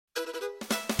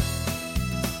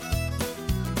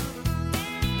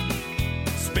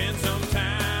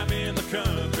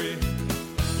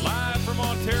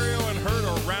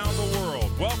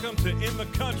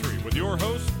the Country with your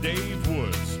host, Dave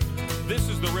Woods. This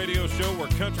is the radio show where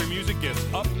country music gets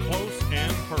up close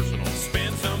and personal.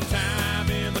 Spend some time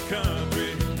in the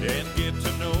country and get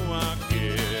to know our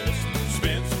guests.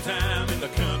 Spend some time in the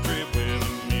country where the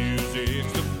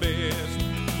music's the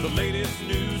best. The latest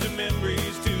news and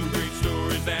memories, two great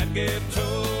stories that get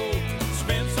told.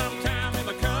 Spend some time in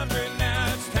the country,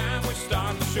 now it's time we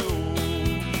start the show.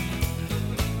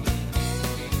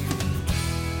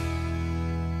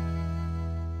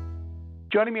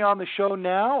 Joining me on the show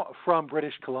now from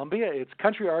British Columbia, it's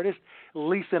country artist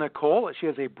Lisa Nicole. She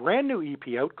has a brand new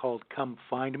EP out called Come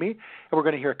Find Me, and we're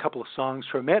going to hear a couple of songs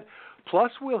from it.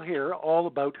 Plus, we'll hear all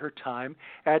about her time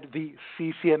at the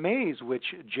CCMAs, which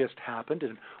just happened,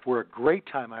 and were a great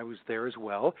time. I was there as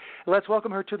well. Let's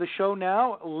welcome her to the show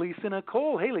now, Lisa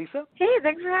Nicole. Hey, Lisa. Hey,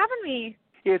 thanks for having me.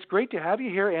 It's great to have you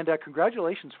here, and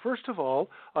congratulations, first of all,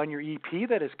 on your EP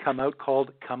that has come out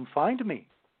called Come Find Me.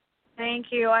 Thank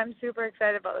you. I'm super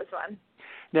excited about this one.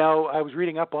 Now, I was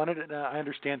reading up on it, and I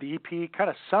understand the EP kind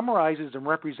of summarizes and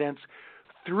represents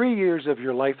 3 years of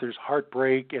your life. There's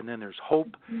heartbreak, and then there's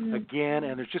hope again,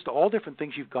 and there's just all different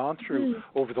things you've gone through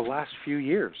over the last few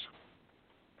years.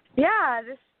 Yeah,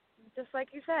 just like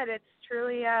you said, it's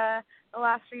truly the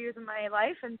last few years of my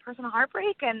life and personal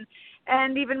heartbreak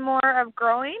and even more of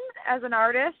growing as an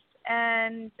artist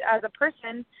and as a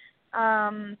person.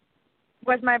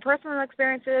 With my personal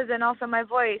experiences and also my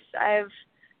voice, I've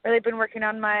really been working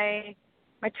on my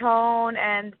tone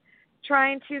and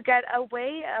trying to get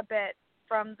away a bit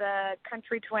from the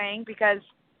country twang, because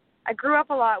I grew up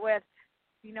a lot with,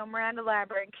 Miranda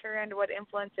Lambert and Carrie Underwood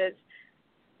influences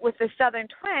with the Southern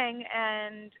twang,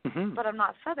 but I'm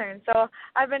not Southern, so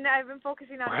I've been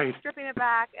focusing on stripping it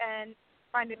back and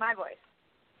finding my voice.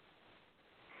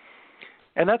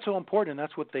 And that's so important, and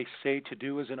that's what they say to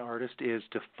do as an artist, is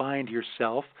to find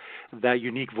yourself, that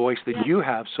unique voice that you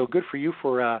have. So good for you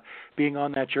for being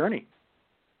on that journey.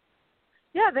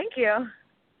 Yeah, thank you.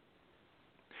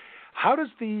 How does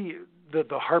the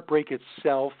heartbreak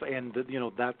itself and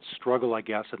that struggle, I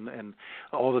guess, and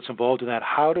all that's involved in that,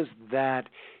 how does that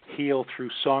heal through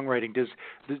songwriting? Does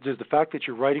the fact that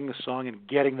you're writing the song and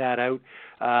getting that out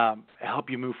help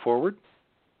you move forward?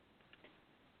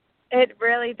 It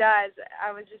really does.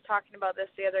 I was just talking about this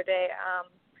the other day.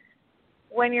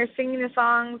 When you're singing the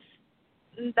songs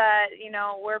that,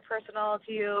 were personal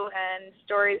to you and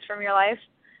stories from your life,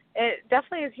 it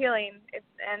definitely is healing.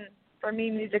 And for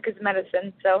me, music is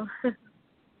medicine. So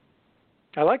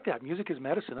I like that. Music is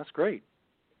medicine. That's great.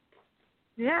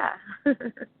 Yeah.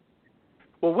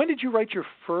 Well, when did you write your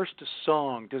first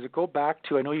song? Does it go back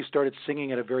to, I know you started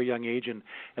singing at a very young age and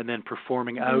then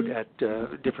performing out at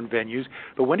different venues,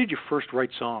 but when did you first write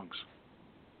songs?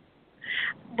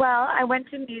 Well, I went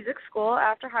to music school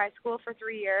after high school for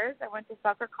 3 years. I went to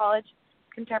Castlegar College,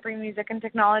 Contemporary Music and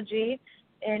Technology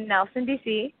in Nelson,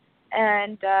 BC,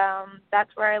 and that's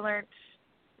where I learned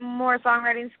more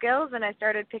songwriting skills, and I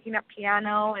started picking up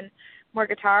piano and more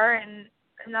guitar, and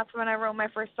that's when I wrote my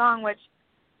first song, which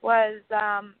was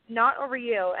Not Over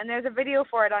You, and there's a video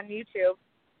for it on YouTube.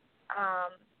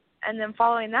 And then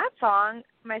following that song,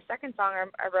 my second song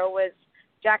I wrote was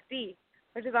Jack D,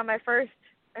 which is on my first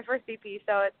EP,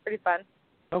 so it's pretty fun.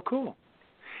 Oh, cool.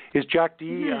 Is Jack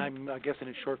D, I'm guessing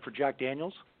it's short for Jack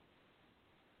Daniels?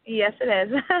 Yes,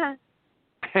 it is.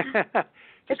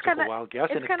 Just a wild guess,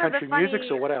 and it's country music,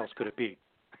 so what else could it be?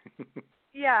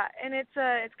 Yeah, and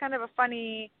it's kind of a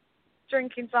funny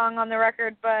drinking song on the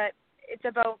record, but it's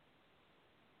about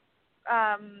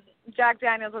Jack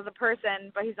Daniels as a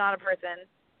person, but he's not a person.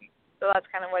 So that's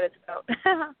kind of what it's about.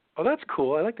 Oh, that's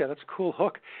cool. I like that. That's a cool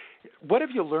hook. What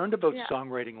have you learned about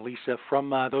songwriting, Lisa,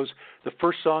 from the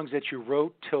first songs that you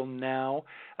wrote till now,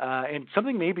 and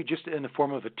something maybe just in the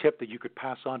form of a tip that you could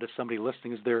pass on to somebody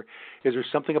listening? Is there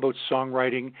something about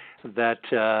songwriting that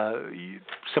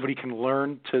somebody can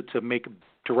learn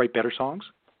to write better songs?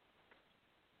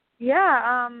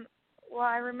 Yeah. Well,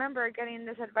 I remember getting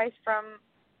this advice from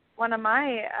one of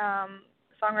my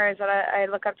songwriters that I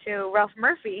look up to, Ralph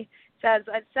Murphy. Says,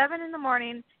 at 7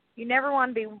 a.m, you never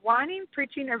want to be whining,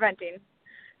 preaching, or venting,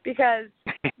 because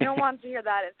no one wants to hear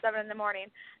that at 7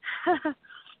 a.m.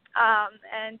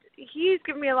 And he's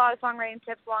given me a lot of songwriting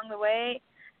tips along the way.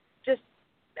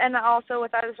 And also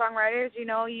with other songwriters,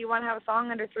 you want to have a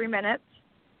song under 3 minutes,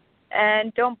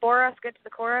 and don't bore us. Get to the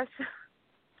chorus.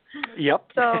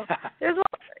 Yep. So there's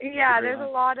a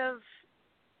lot of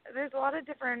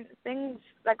different things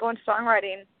that go into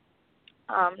songwriting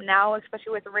now,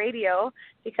 especially with radio,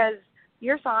 because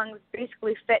your songs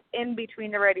basically fit in between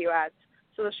the radio ads.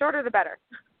 So the shorter, the better.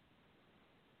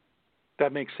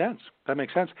 That makes sense. And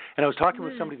I was talking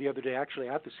with somebody the other day, actually,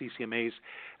 at the CCMAs,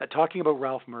 talking about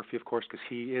Ralph Murphy, of course, because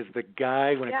he is the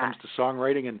guy when it comes to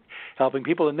songwriting and helping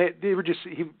people. And they were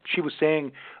she was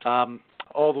saying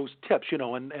all those tips,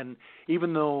 and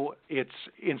even though it's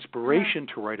inspiration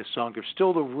to write a song, there's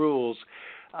still the rules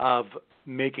of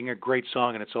making a great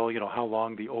song, and it's all, how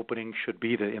long the opening should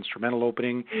be, the instrumental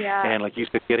opening, and like you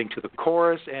said, getting to the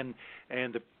chorus, and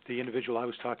the individual I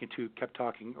was talking to kept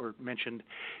talking or mentioned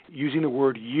using the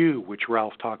word you, which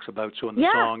Ralph talks about. So in the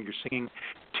song, you're singing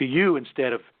to you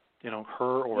instead of,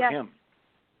 her or him.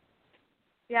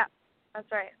 Yeah,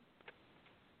 that's right.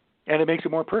 And it makes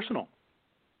it more personal.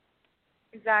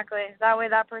 Exactly. That way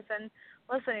that person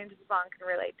listening to the song can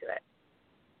relate to it.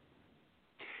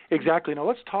 Exactly. Now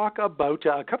let's talk about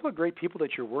a couple of great people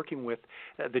that you're working with,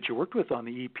 that you worked with on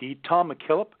the EP. Tom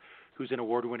McKillip, who's an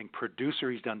award-winning producer.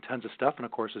 He's done tons of stuff. And,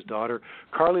 of course, his daughter,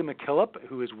 Carly McKillip,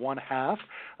 who is one half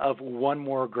of One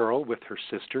More Girl with her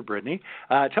sister, Brittany.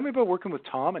 Tell me about working with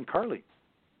Tom and Carly.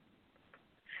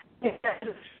 It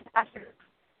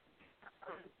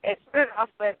started off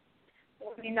with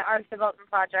winning the Artist Development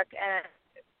Project, and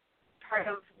part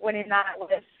of winning that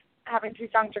was having 2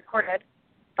 songs recorded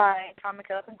by Tom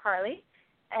McKillip and Carly.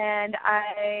 And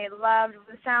I loved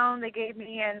the sound they gave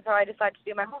me, and so I decided to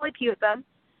do my whole EP with them.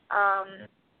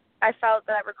 I felt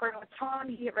that recording with Tom,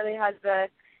 he really has the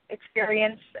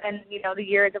experience and, the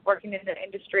years of working in the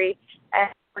industry,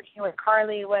 and working with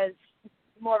Carly was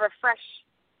more of a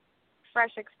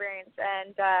fresh experience.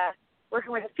 And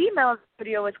working with a female in the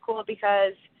studio was cool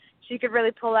because she could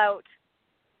really pull out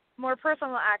more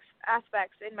personal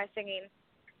aspects in my singing.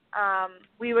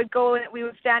 We would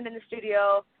stand in the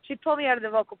studio. She'd pull me out of the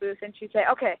vocal booth and she'd say,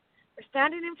 okay, we're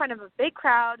standing in front of a big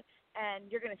crowd and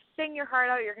you're going to sing your heart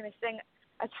out. You're going to sing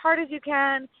as hard as you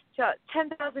can to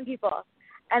 10,000 people.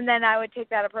 And then I would take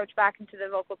that approach back into the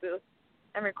vocal booth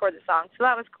and record the song. So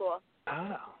that was cool.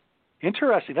 Oh,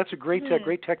 interesting. That's a great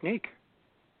technique.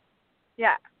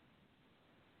 Yeah.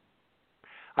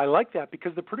 I like that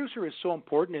because the producer is so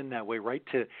important in that way, right?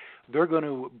 They're going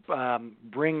to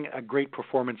bring a great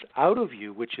performance out of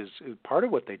you, which is part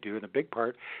of what they do and a big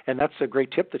part. And that's a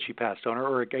great tip that she passed on,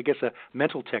 or I guess a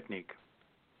mental technique.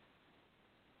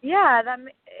 Yeah,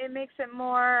 it makes it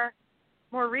more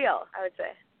real, I would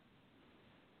say.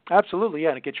 Absolutely, yeah,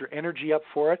 and it gets your energy up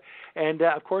for it. And,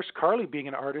 of course, Carly being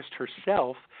an artist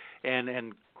herself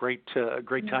and great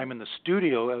time in the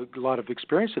studio, a lot of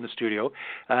experience in the studio,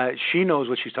 she knows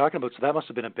what she's talking about, so that must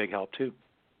have been a big help, too.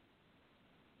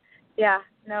 Yeah,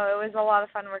 no, it was a lot of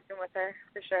fun working with her,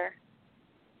 for sure.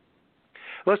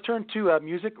 Let's turn to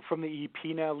music from the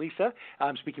EP now, Lisa.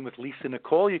 I'm speaking with Lisa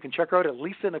Nicole. You can check her out at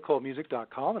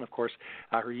lisanicolemusic.com, and, of course,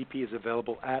 her EP is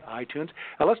available at iTunes.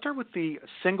 Let's start with the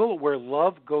single, Where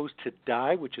Love Goes to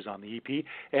Die, which is on the EP.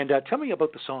 And tell me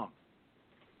about the song.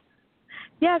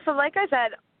 Yeah, so like I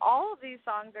said, all of these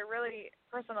songs are really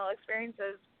personal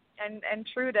experiences and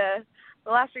true to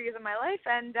the last 3 years of my life.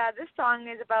 And this song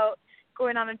is about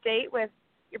going on a date with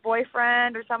your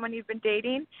boyfriend or someone you've been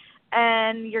dating,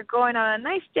 and you're going on a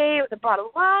nice date with a bottle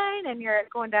of wine, and you're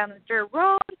going down the dirt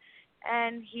road,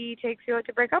 and he takes you out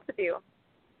to break up with you.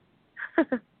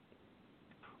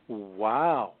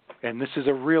 Wow. And this is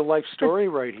a real-life story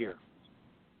right here.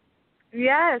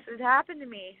 Yes, it happened to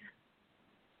me.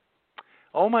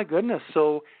 Oh, my goodness.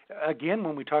 So, again,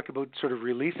 when we talk about sort of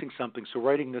releasing something, so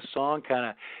writing this song kind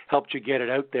of helped you get it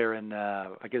out there and,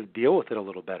 I guess, deal with it a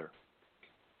little better.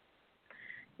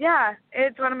 Yeah,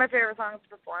 it's one of my favorite songs to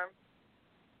perform.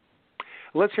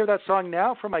 Let's hear that song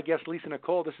now from, I guess, Lisa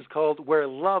Nicole. This is called Where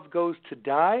Love Goes to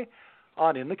Die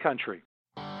on In the Country.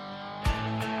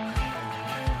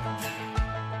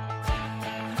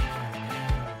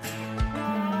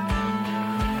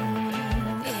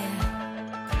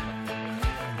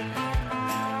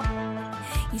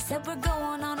 You said we're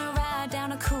going on a ride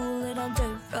down a cool little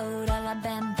dirt road,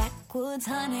 Alabama backwoods,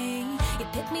 honey. You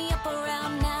picked me up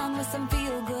around 9 with some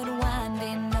feel-good wine.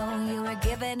 Didn't know you were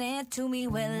giving it to me.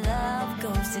 Where love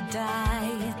goes to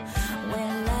die,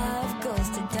 where love goes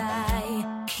to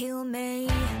die, kill me. You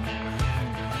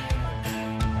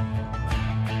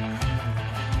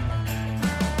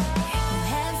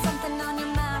had something on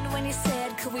your mind when you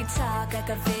said, could we talk? I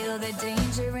could feel the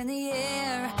danger in the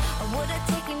air. I would have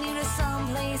taken you to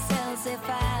someplace else if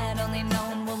I'd only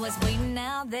known what was waiting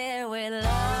out there. Where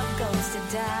love goes to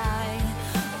die,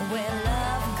 where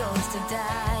love goes to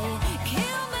die,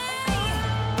 kill me.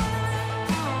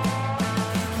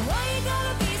 Why you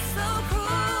gotta be so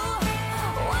cruel?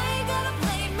 Why you gotta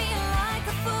play me like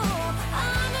a fool?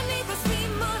 Underneath the sweet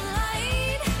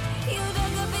moonlight, you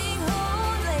dug a big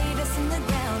hole, laid us in the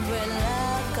ground. Where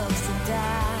love goes to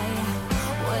die,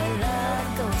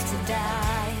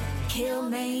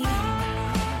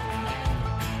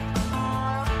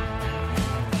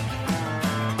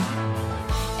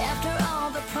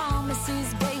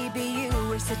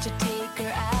 such a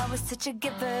taker, I was such a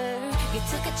giver. You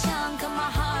took a chunk of my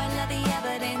heart, let the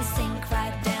evidence sink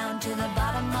right down to the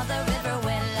bottom of the river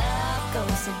where love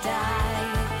goes to die,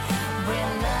 where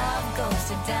love goes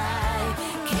to die.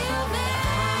 Kill me.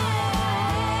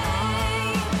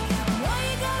 Why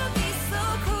you gotta be so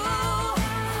cruel?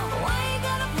 Why you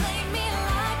gotta play me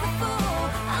like a fool?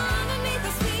 Underneath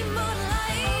the sweet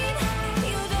moonlight,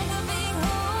 you dug a big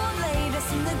hole, laid us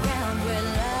in the ground where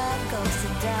love goes to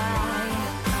die,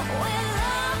 where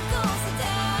love goes to die.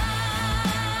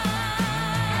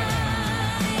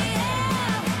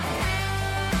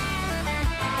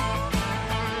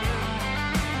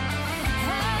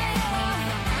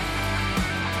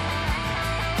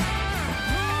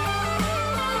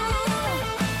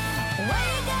 Why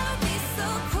you gotta be so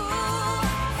cruel?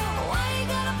 Why you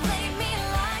gotta play me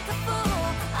like a fool?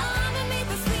 Underneath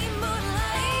the sweet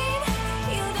moonlight,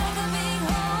 you dug a big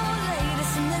hole, laid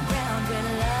us in the ground where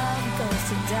love goes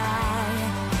to die,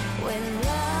 where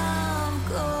love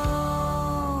goes,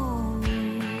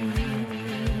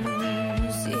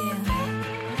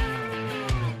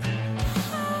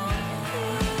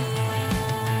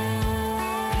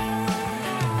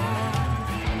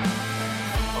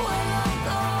 where love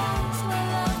goes, where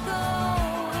love goes.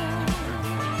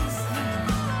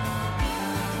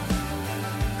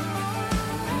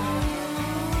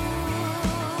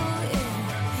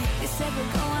 You said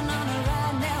we're going on a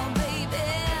ride now, baby.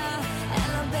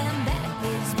 Alabama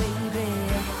backwards, baby.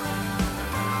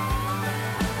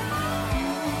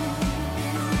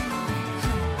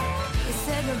 You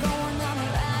said we're going on a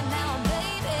ride now,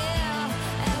 baby.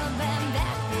 Alabama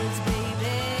backwards,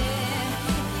 baby.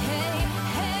 Hey,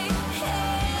 hey, hey.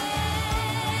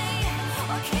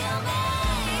 Oh, kill me.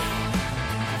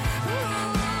 Ooh,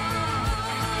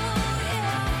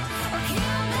 yeah. Oh,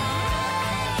 kill me.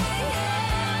 Yeah.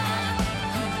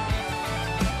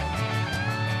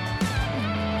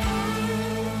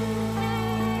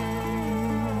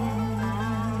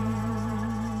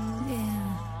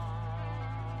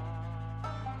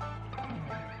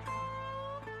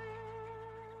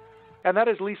 And that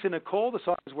is Lisa Nicole. The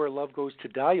song is Where Love Goes to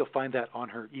Die. You'll find that on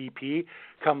her EP,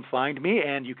 Come Find Me,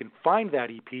 and you can find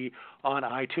that EP on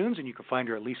iTunes, and you can find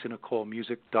her at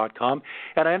lisanicolemusic.com.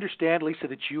 And I understand, Lisa,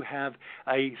 that you have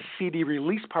a CD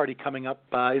release party coming up.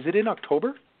 Is it in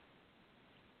October?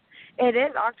 It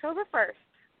is October 1st.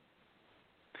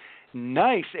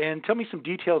 Nice. And tell me some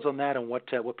details on that and what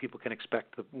people can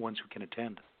expect, the ones who can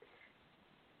attend.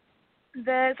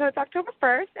 So it's October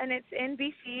 1st, and it's in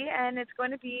BC, and it's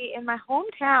going to be in my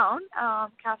hometown,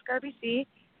 Castlegar, BC,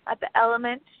 at the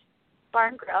Element Bar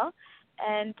and Grill.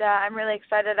 And I'm really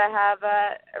excited. I have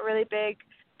a really big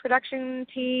production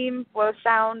team, with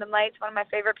sound and lights, one of my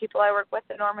favorite people I work with,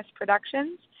 Enormous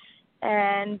Productions.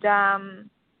 And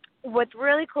what's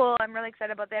really cool, I'm really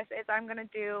excited about this, is I'm going to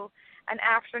do an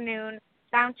afternoon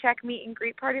sound check meet and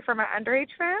greet party for my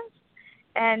underage fans.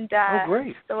 And Oh,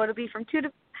 great. so it'll be from 2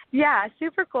 to... Yeah,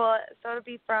 super cool. So it'll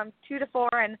be from 2 to 4,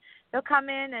 and they'll come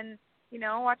in and, you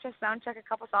know, watch us sound check a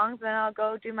couple songs, and then I'll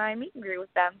go do my meet and greet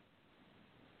with them.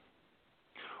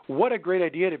 What a great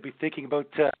idea to be thinking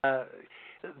about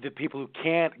the people who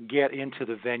can't get into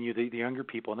the venue, the younger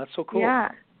people, and that's so cool.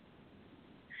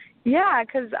 Yeah,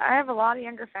 because I have a lot of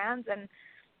younger fans, and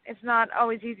it's not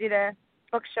always easy to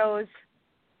book shows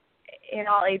in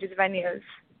all ages venues.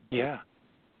 Yeah.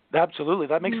 Absolutely,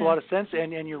 that makes a lot of sense,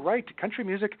 and you're right. Country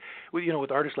music,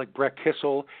 with artists like Brett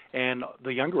Kissel and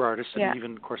the younger artists, and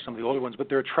even of course some of the older ones, but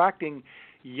they're attracting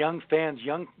young fans.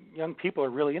 Young people are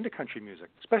really into country music,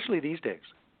 especially these days.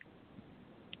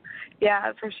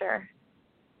 Yeah, for sure.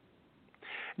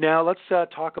 Now let's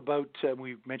talk about.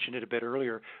 We mentioned it a bit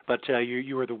earlier, but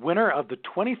you were the winner of the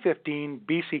 2015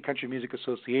 BC Country Music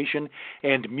Association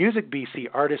and Music BC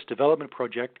Artist Development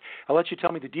Project. I'll let you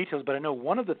tell me the details, but I know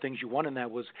one of the things you won in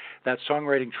that was that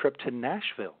songwriting trip to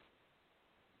Nashville.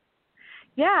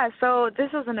 Yeah, so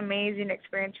this was an amazing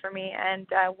experience for me, and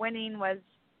winning was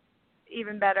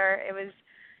even better. It was,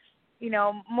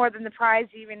 more than the prize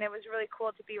even. It was really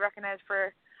cool to be recognized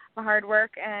for my hard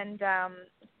work and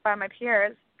by my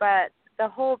peers. But the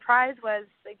whole prize was,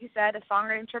 like you said, a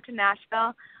songwriting trip to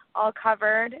Nashville, all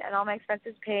covered and all my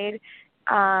expenses paid.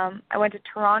 I went to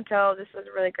Toronto. This was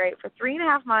really great for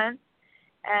 3.5 months,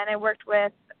 and I worked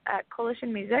with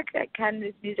Coalition Music at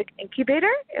Canada's Music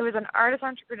Incubator. It was an artist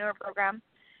entrepreneur program,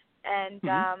 and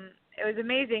it was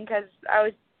amazing because I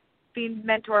was being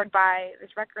mentored by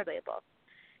this record label.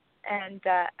 And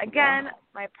again,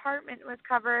 my apartment was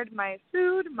covered, my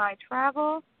food, my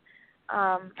travel.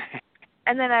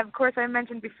 And then, of course, I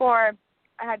mentioned before,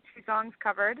 I had 2 songs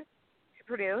covered to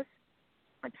produce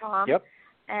with Tom. Yep.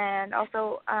 And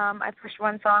also I pushed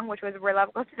one song, which was Where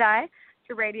Love Goes to Die,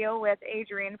 to radio with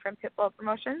Adrian from Pitbull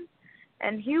Promotions.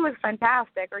 And he was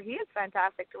fantastic, or he is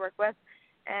fantastic to work with,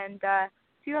 and a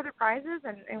few other prizes,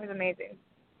 and it was amazing.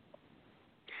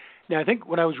 Now, I think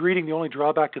when I was reading, the only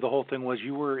drawback to the whole thing was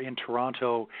you were in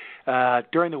Toronto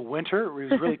during the winter.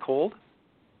 It was really cold.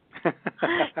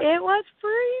 It was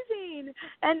freezing,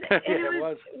 and it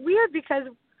was weird because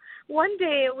one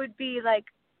day it would be like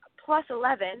plus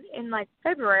 11 in like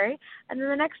February, and then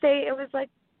the next day it was like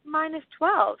minus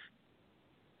 12.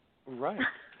 Right.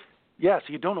 Yeah,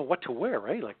 so you don't know what to wear,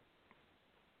 right? Like,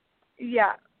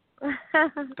 yeah.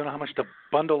 Don't know how much to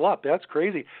bundle up. That's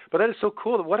crazy. But that is so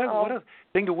cool. What a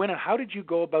thing to win. And how did you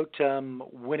go about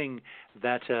winning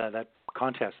that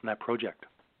contest and that project?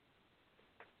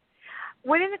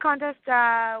 Winning the contest,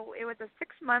 it was a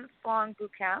 6-month-long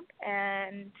boot camp,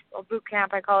 boot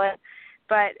camp I call it.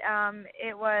 But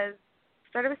it was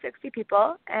started with 60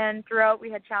 people, and throughout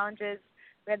we had challenges.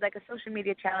 We had like a social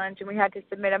media challenge, and we had to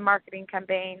submit a marketing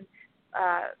campaign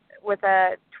with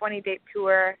a 20-date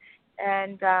tour.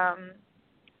 And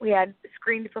we had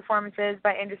screened performances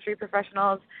by industry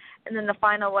professionals, and then the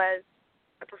final was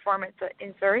a performance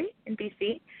in Surrey, in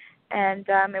BC, and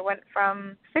it went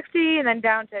from 60 and then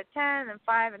down to 10 and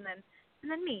 5 and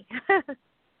then me.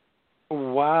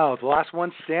 Wow, the last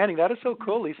one standing. That is so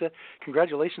cool, Lisa.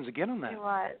 Congratulations again on that. It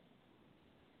was.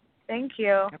 Thank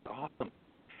you. That's awesome.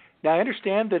 Now, I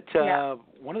understand that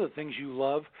one of the things you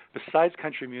love, besides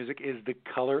country music, is the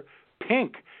color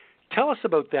pink. Tell us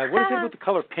about that. What is it about the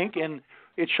color pink? And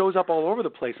it shows up all over the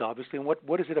place, obviously. And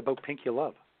what is it about pink you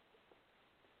love?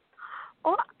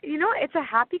 Oh, it's a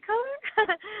happy color.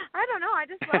 I don't know.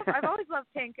 I've always loved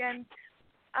pink. And,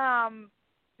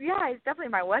 it's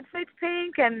definitely my website's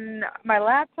pink, and my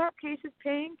laptop case is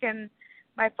pink, and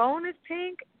my phone is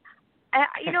pink.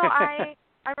 I'm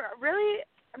really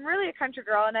a country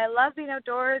girl, and I love being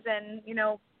outdoors and,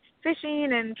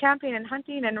 fishing and camping and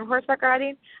hunting and horseback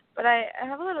riding, but I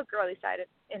have a little girly side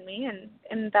in me,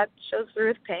 and that shows through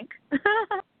with pink.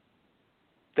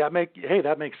 That makes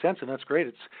sense, and that's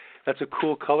great. That's a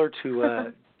cool color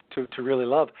to really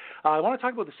love. I want to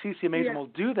talk about the CCMAs, and we'll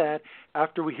do that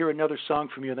after we hear another song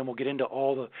from you, and then we'll get into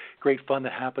all the great fun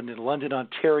that happened in London,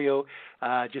 Ontario,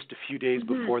 just a few days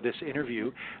before this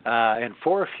interview, and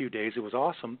for a few days. It was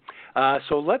awesome.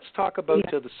 So let's talk about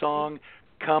the song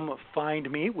Come Find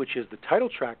Me, which is the title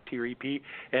track to your EP,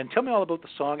 and tell me all about the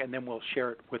song, and then we'll share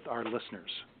it with our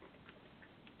listeners.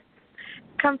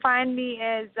 Come Find Me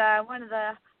is one of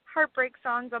the heartbreak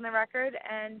songs on the record,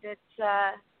 and it's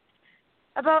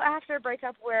about after a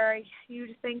breakup where you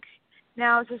just think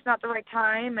now is just not the right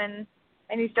time, and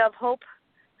you still have hope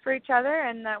for each other,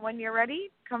 and that when you're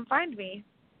ready, come find me.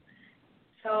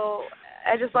 So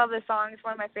I just love this song. It's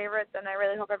one of my favorites, and I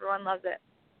really hope everyone loves it.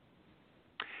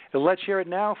 Let's hear it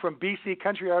now from BC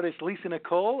country artist Lisa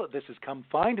Nicole. This is Come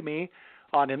Find Me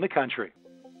on In the Country.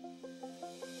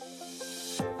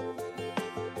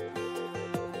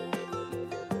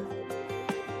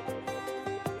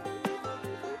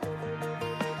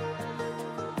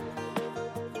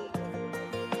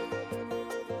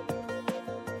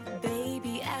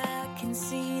 Baby, I can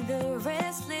see the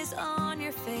restless on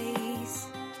your face.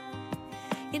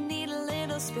 You need a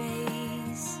little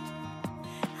space.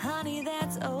 Honey,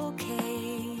 that's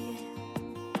okay.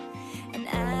 And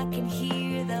I can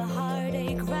hear the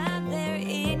heartache right there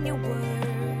in your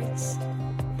words.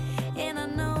 And I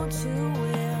know too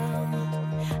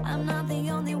well I'm not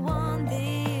the only one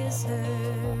this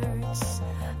hurts.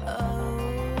 Oh,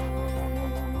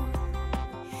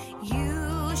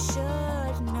 you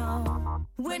should know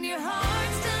when your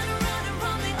heart's done running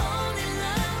from the only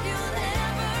love you'll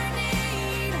ever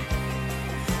need.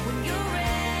 When you're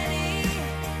ready,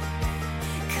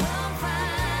 come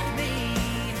find me.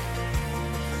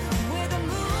 Where the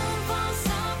moon falls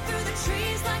soft through the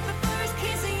trees like the first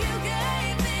kiss you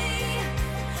gave me.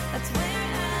 That's where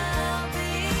I'll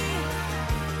be.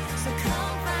 So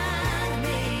come find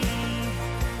me.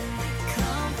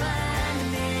 Come find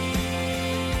me.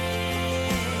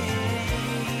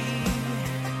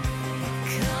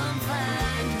 Come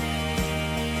find me.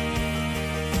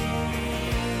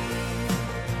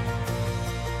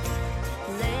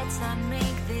 Let's not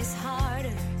make this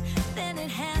harder than it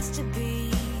has to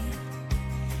be.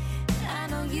 I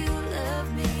know you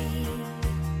love me,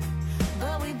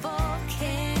 but we both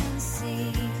can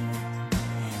see.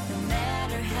 No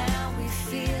matter how we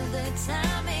feel, the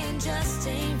timing just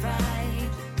ain't right.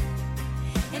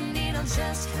 And it'll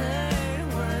just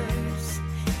hurt worse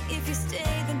if you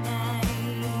stay the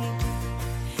night.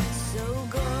 So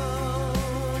go,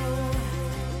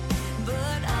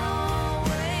 but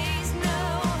always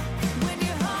know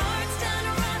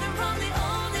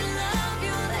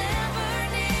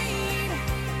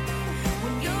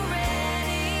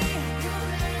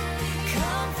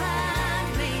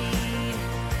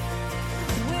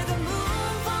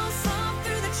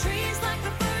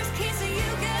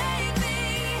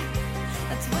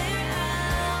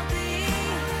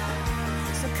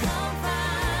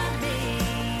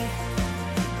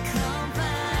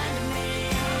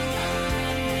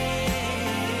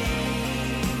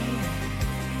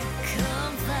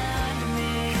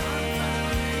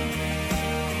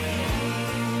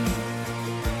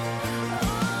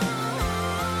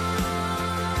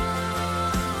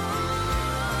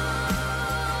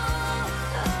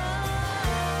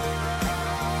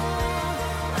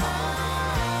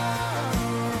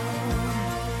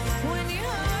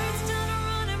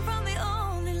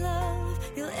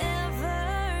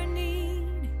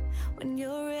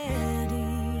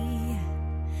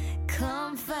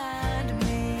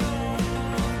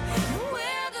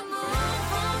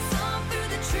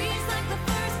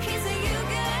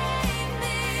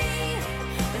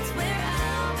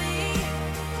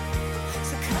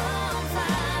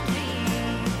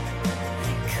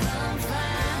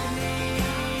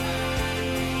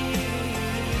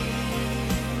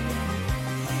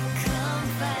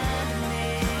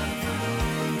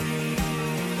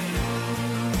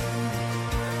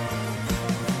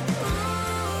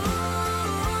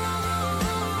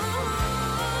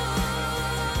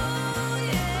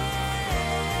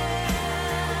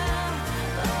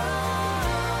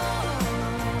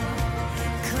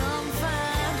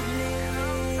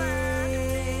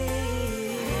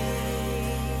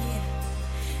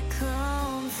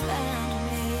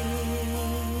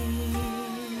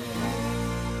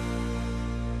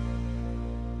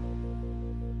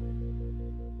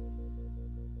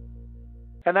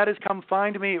And that is Come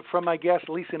Find Me from my guest,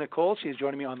 Lisa Nicole. She is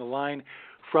joining me on the line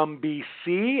from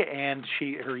BC, and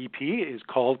her EP is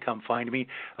called Come Find Me,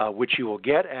 which you will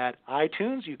get at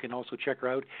iTunes. You can also check her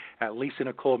out at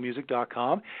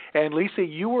lisanicolemusic.com. And Lisa,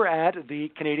 you were at the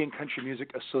Canadian Country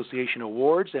Music Association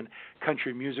Awards and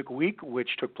Country Music Week, which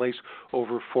took place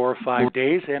over 4 or 5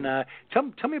 days. And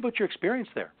tell me about your experience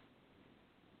there.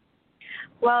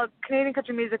 Well, Canadian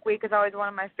Country Music Week is always one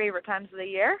of my favorite times of the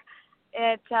year.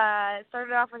 It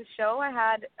started off with a show I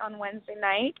had on Wednesday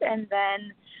night, and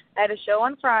then I had a show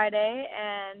on Friday,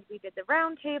 and we did the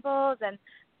round tables, and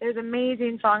there's an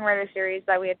amazing songwriter series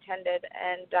that we attended,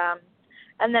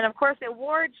 and then, of course, the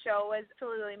award show was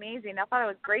absolutely amazing. I thought it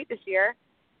was great this year,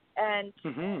 and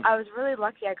I was really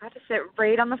lucky. I got to sit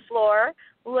right on the floor,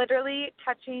 literally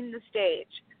touching the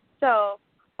stage. So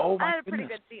I had a pretty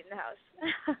good seat in the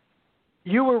house.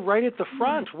 You were right at the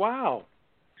front. Wow.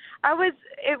 I was,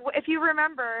 if you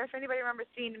remember, if anybody remembers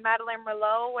seeing Madeleine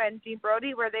Merlot and Dean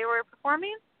Brody where they were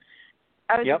performing,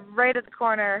 I was right at the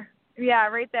corner. Yeah,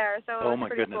 right there. So it was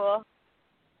pretty cool.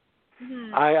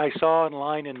 Mm-hmm. I saw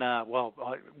online, and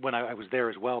when I was there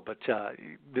as well, but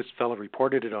this fellow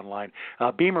reported it online.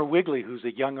 Beamer Wigley, who's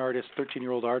a young artist,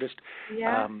 13-year-old artist,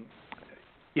 from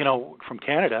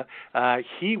Canada,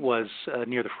 he was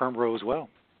near the front row as well.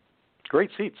 Great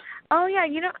seats. Oh, yeah,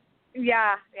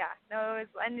 Yeah. No, it was,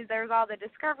 and there was all the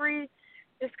Discovery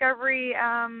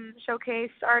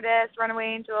showcase artists, Runaway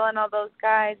Angel, and all those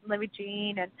guys, and Libby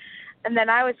Jean, and then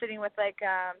I was sitting with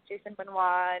Jason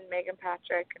Benoit and Megan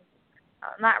Patrick, and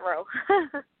on that row.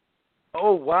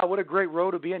 Oh wow, what a great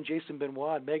row to be in! Jason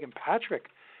Benoit and Megan Patrick,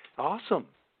 awesome.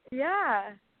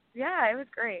 Yeah, it was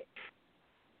great.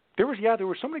 There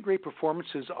were so many great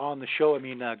performances on the show. I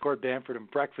mean, Gord Bamford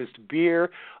and Breakfast Beer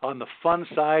on the fun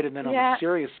side, and then on the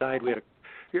serious side, we had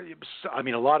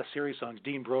a lot of serious songs.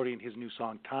 Dean Brody and his new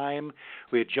song "Time."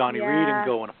 We had Johnny Reed and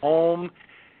 "Going Home,"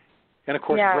 and of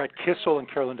course Brett Kissel and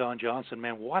Carolyn Dawn Johnson.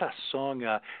 Man, what a song!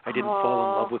 I Didn't Fall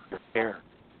in Love with Your Hair.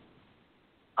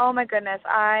 Oh my goodness,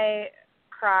 I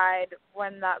cried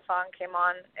when that song came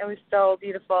on. It was so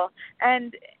beautiful,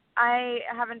 and I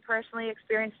haven't personally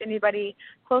experienced anybody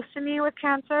close to me with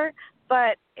cancer,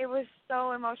 but it was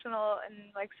so emotional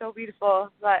and so beautiful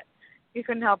that you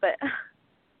couldn't help it.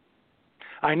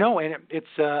 I know, and it's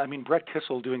Brett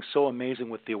Kissel doing so amazing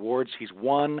with the awards he's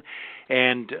won,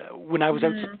 and when I was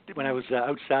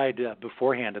outside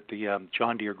beforehand at the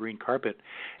John Deere green carpet,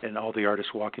 and all the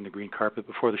artists walking the green carpet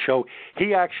before the show,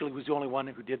 he actually was the only one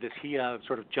who did this. He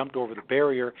sort of jumped over the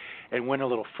barrier and went a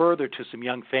little further to some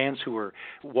young fans who were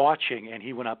watching, and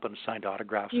he went up and signed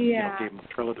autographs and gave them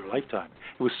a thrill of their lifetime.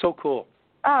 It was so cool.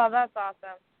 Oh, that's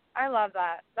awesome! I love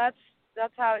that. That's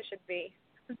how it should be.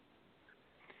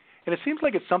 And it seems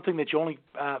like it's something that you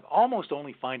almost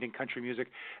only find in country music,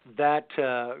 that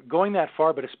going that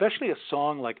far, but especially a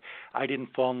song like I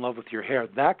Didn't Fall in Love with Your Hair,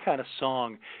 that kind of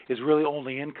song is really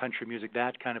only in country music,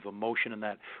 that kind of emotion and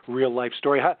that real life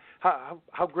story.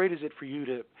 How great is it for you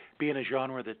to be in a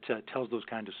genre that tells those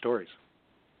kinds of stories?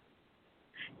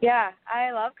 Yeah,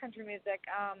 I love country music.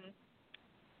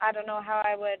 I don't know how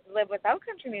I would live without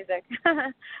country music.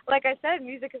 Like I said,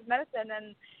 music is medicine,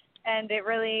 and it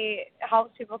really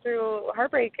helps people through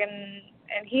heartbreak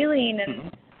and healing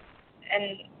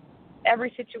and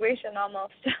every situation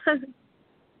almost.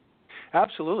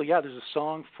 Absolutely, yeah. There's a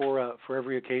song for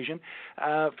every occasion.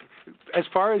 As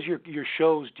far as your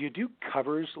shows, do you do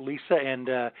covers, Lisa? And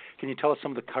can you tell us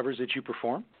some of the covers that you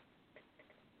perform?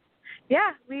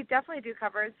 Yeah, we definitely do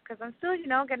covers because I'm still,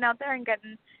 getting out there and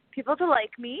getting people to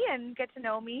like me and get to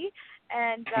know me.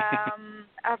 And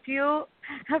a few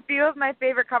of my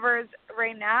favorite covers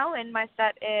right now in my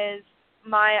set is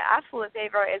my absolute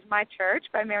favorite is My Church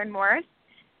by Maren Morris.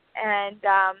 And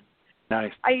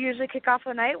nice. I usually kick off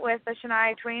the night with a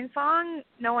Shania Twain song,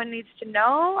 No One Needs to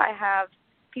Know. I have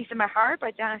Piece of My Heart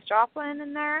by Janis Joplin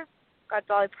in there. Got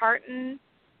Dolly Parton.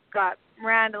 Got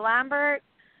Miranda Lambert.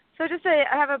 So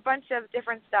I have a bunch of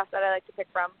different stuff that I like to pick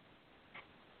from.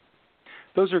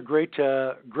 Those are great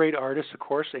artists, of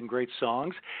course, and great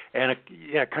songs. And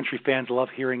country fans love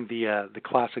hearing the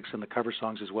classics and the cover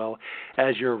songs as well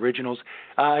as your originals.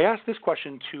 I asked this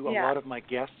question to a lot of my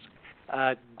guests.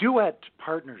 Duet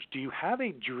partners. Do you have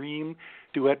a dream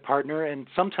duet partner? And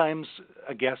sometimes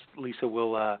a guest, Lisa,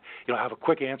 will have a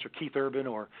quick answer, Keith Urban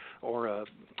or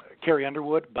Carrie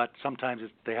Underwood. But sometimes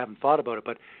they haven't thought about it.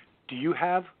 But do you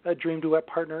have a dream duet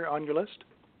partner on your list?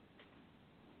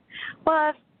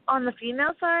 Well, on the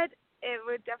female side, it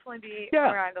would definitely be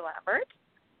Miranda Lambert.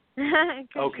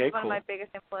 She's one of my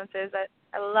biggest influences.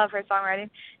 I love her songwriting.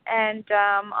 And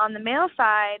on the male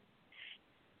side,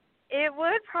 It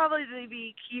would probably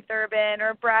be Keith Urban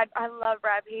or Brad. I love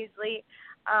Brad Paisley.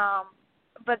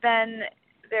 But then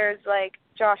there's like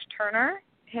Josh Turner.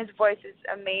 His voice is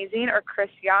amazing. Or Chris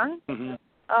Young. Mm-hmm.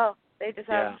 Oh, they just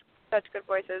have such good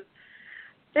voices.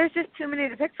 There's just too many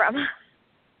to pick from.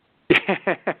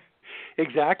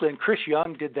 Exactly. And Chris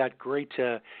Young did that great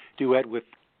duet with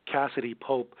Cassidy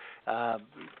Pope.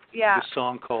 The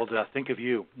song called Think of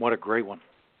You. What a great one.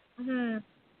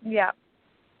 Yeah.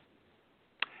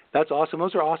 That's awesome.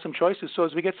 Those are awesome choices. So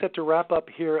as we get set to wrap up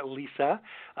here, Lisa,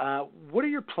 what are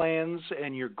your plans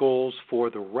and your goals for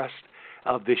the rest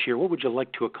of this year? What would you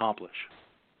like to accomplish?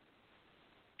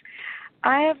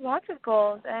 I have lots of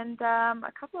goals, and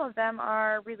a couple of them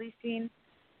are releasing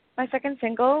my second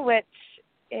single, which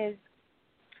is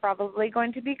probably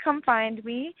going to be Come Find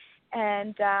Me.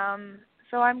 And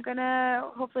so I'm going to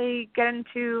hopefully get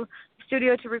into the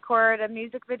studio to record a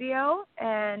music video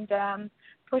and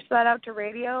push that out to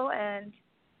radio. And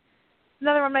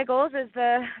another one of my goals is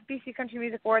the BC Country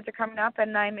Music Awards are coming up,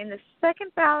 and I'm in the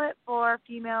second ballot for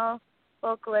Female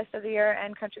Vocalist of the Year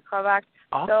and Country Club Act.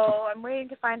 Awesome. So I'm waiting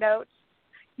to find out.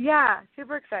 Yeah,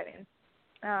 super exciting.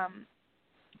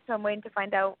 So I'm waiting to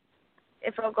find out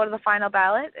if it'll go to the final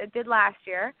ballot. It did last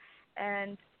year,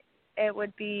 and it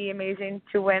would be amazing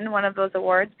to win one of those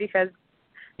awards because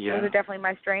those are definitely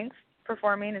my strengths,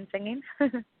 performing and singing.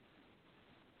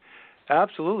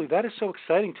 Absolutely. That is so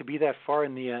exciting to be that far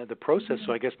in the process.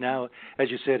 So I guess now,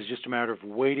 as you said, it's just a matter of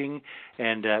waiting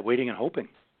and hoping.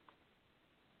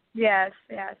 Yes,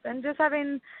 and just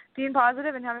being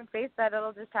positive and having faith that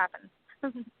it'll just happen.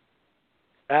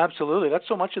 Absolutely. That's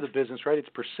so much of the business, right? It's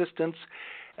persistence,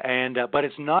 and but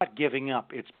it's not giving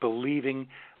up. It's believing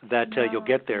that you'll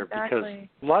get there because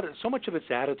so much of it's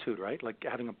attitude, right? Like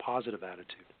having a positive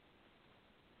attitude.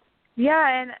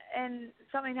 Yeah, and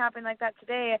something happened like that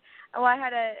today. Well, I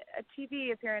had a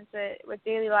TV appearance with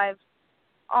Daily Live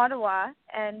Ottawa,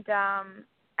 and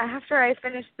after I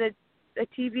finished the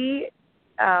TV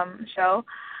show,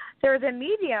 there was a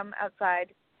medium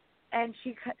outside, and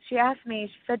she asked me,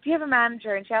 she said, do you have a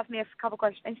manager? And she asked me a couple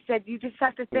questions, and she said, you just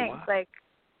have to think,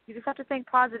 you just have to think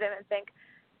positive and think,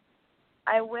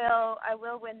 I will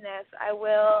win this, I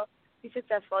will be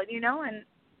successful, and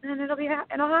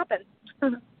it'll happen.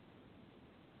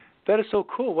 That is so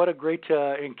cool. What a great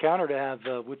encounter to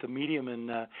have with the medium.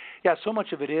 And, so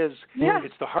much of it is,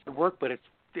 it's the hard work, but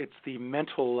it's the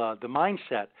mental, the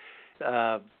mindset,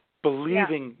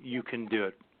 believing you can do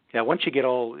it. Yeah, once you get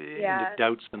all into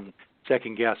doubts and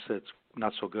second guess, it's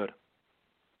not so good.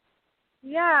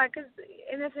 Yeah, because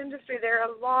in this industry there are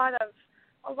a lot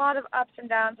of ups and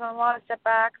downs and a lot of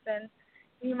setbacks, and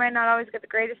you might not always get the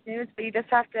greatest news, but you just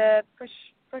have to push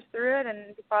through it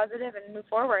and be positive and move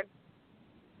forward.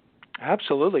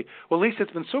 Absolutely. Well, Lisa,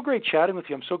 it's been so great chatting with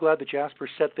you. I'm so glad that Jasper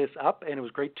set this up, and it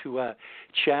was great to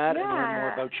chat and learn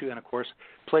more about you and, of course,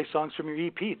 play songs from your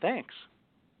EP. Thanks.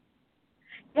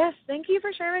 Yes, thank you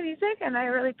for sharing my music, and I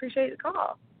really appreciate the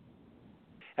call.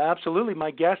 Absolutely.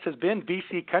 My guest has been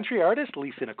BC country artist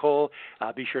Lisa Nicole.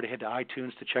 Be sure to head to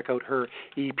iTunes to check out her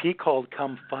EP called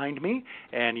Come Find Me,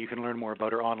 and you can learn more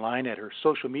about her online at her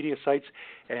social media sites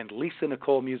and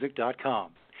lisanicolemusic.com.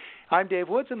 I'm Dave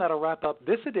Woods, and that'll wrap up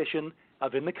this edition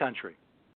of In the Country.